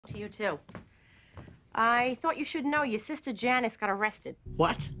To you, too. I thought you should know your sister Janice got arrested.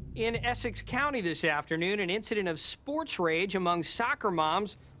 What? In Essex County this afternoon, an incident of sports rage among soccer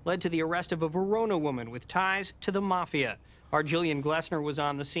moms led to the arrest of a Verona woman with ties to the mafia. Our Jillian Glessner was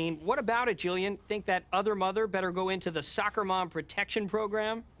on the scene. What about it, Jillian? Think that other mother better go into the Soccer Mom Protection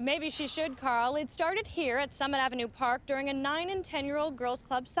Program? Maybe she should, Carl. It started here at Summit Avenue Park during a 9- and 10-year-old girls'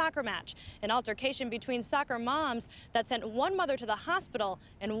 club soccer match. An altercation between soccer moms that sent one mother to the hospital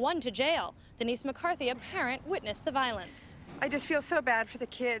and one to jail. Denise McCarthy, a parent, witnessed the violence. I just feel so bad for the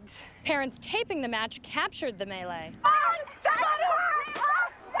kids. Parents taping the match captured the melee.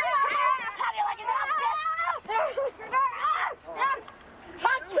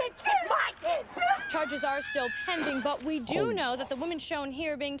 Charges are still pending, but we do know that the woman shown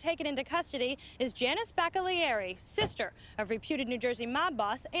here being taken into custody is Janice Baccalieri, sister of reputed New Jersey mob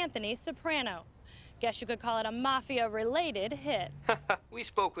boss Anthony Soprano. Guess you could call it a mafia-related hit. We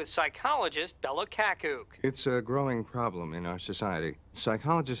spoke with psychologist Bella Kakuk. It's a growing problem in our society.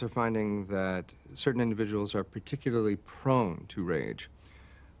 Psychologists are finding that certain individuals are particularly prone to rage.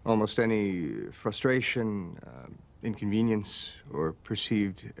 Almost any frustration, inconvenience, or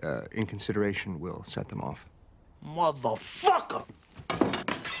perceived inconsideration will set them off. Motherfucker!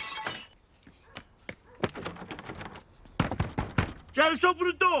 Janice, open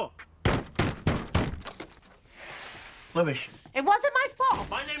the door! Let me. It wasn't my fault.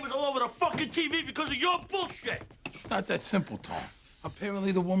 My name was all over the fucking TV because of your bullshit. It's not that simple, Tom.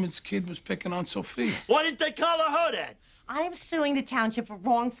 Apparently the woman's kid was picking on Sophia. Why didn't they call her that? I am suing the township for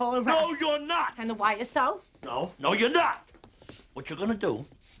wrongful arrest. No, you're not. And why is so? No, you're not. What you're gonna do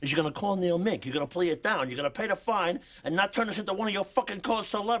is you're gonna call Neil Mink. You're gonna play it down. You're gonna pay the fine and not turn us into one of your fucking cause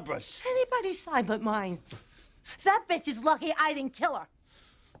celebres. Anybody's side but mine. That bitch is lucky I didn't kill her.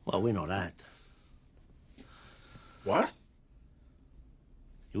 Well, we know that. What?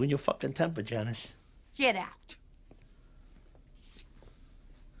 You in your fucking temper, Janice. Get out.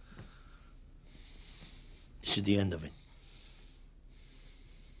 This is the end of it.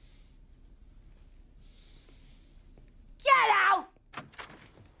 Get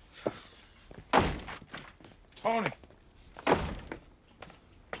out! Tony.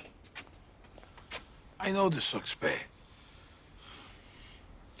 I know this looks bad.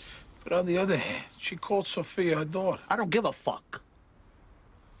 But on the other hand, she called Sophia her daughter. I don't give a fuck.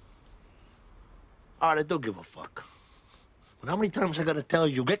 All right, I do give a fuck. But how many times I gotta tell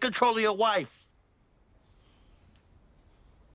you, get control of your wife?